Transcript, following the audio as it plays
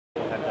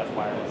Hi,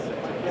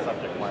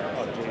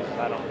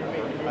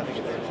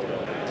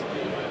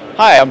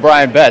 I'm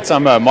Brian Betts.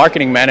 I'm a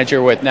marketing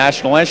manager with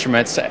National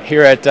Instruments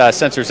here at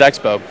Sensors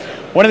Expo.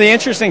 One of the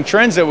interesting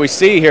trends that we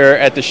see here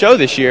at the show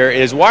this year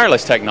is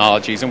wireless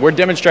technologies, and we're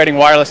demonstrating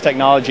wireless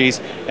technologies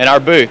in our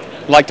booth.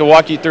 I'd like to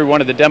walk you through one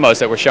of the demos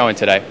that we're showing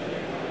today.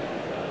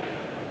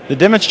 The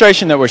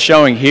demonstration that we're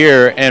showing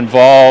here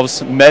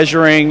involves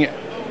measuring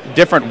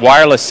different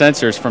wireless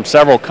sensors from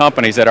several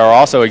companies that are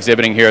also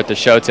exhibiting here at the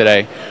show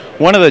today.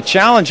 One of the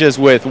challenges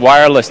with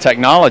wireless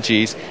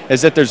technologies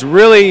is that there's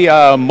really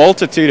a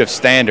multitude of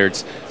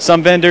standards.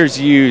 Some vendors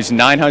use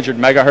 900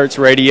 megahertz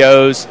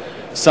radios.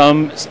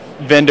 Some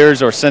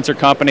vendors or sensor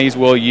companies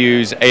will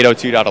use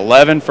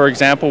 802.11, for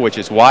example, which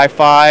is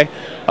Wi-Fi.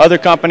 Other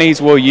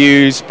companies will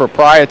use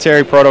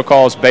proprietary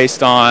protocols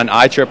based on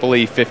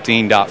IEEE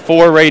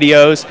 15.4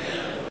 radios.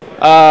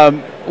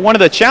 One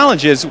of the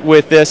challenges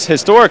with this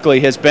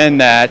historically has been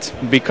that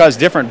because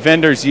different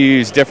vendors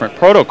use different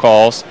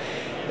protocols,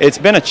 it's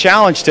been a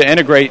challenge to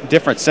integrate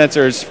different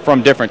sensors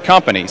from different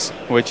companies,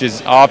 which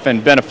is often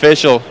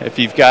beneficial if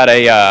you've got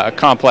a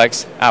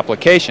complex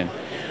application.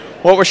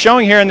 What we're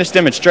showing here in this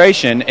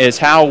demonstration is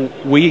how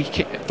we,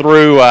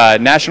 through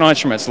National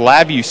Instruments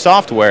LabVIEW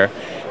software,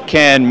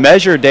 can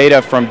measure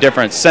data from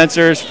different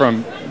sensors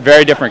from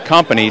very different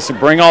companies,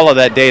 bring all of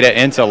that data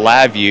into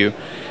LabVIEW,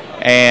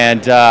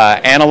 and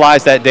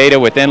analyze that data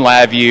within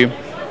LabVIEW.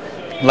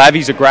 LabVIEW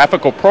is a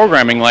graphical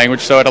programming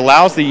language, so it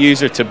allows the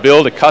user to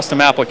build a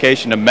custom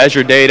application to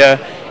measure data,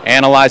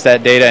 analyze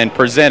that data, and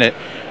present it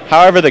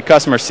however the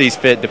customer sees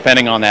fit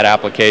depending on that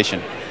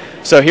application.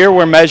 So here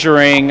we're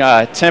measuring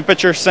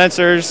temperature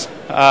sensors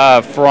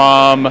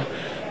from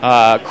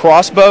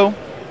Crossbow.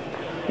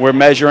 We're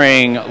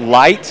measuring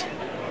light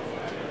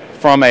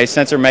from a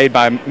sensor made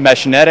by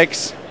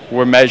Meshnetics.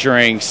 We're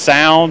measuring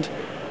sound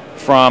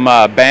from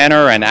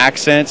Banner and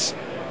Accents,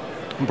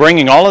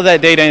 bringing all of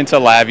that data into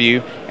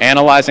LabVIEW,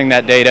 analyzing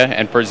that data,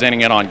 and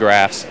presenting it on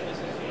graphs.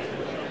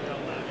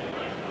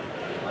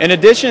 In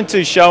addition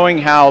to showing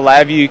how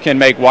LabVIEW can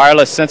make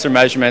wireless sensor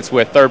measurements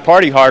with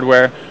third-party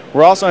hardware,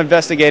 we're also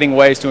investigating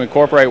ways to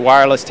incorporate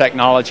wireless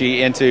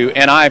technology into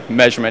NI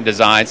measurement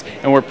designs,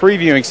 and we're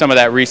previewing some of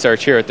that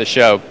research here at the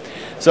show.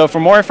 So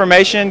for more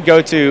information,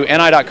 go to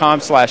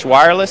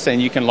ni.com/wireless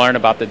and you can learn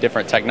about the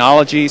different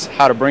technologies,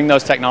 how to bring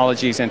those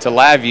technologies into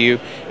LabVIEW,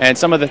 and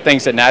some of the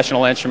things that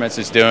National Instruments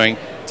is doing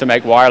to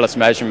make wireless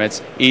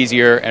measurements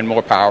easier and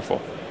more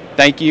powerful.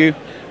 Thank you.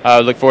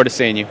 Look forward to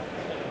seeing you.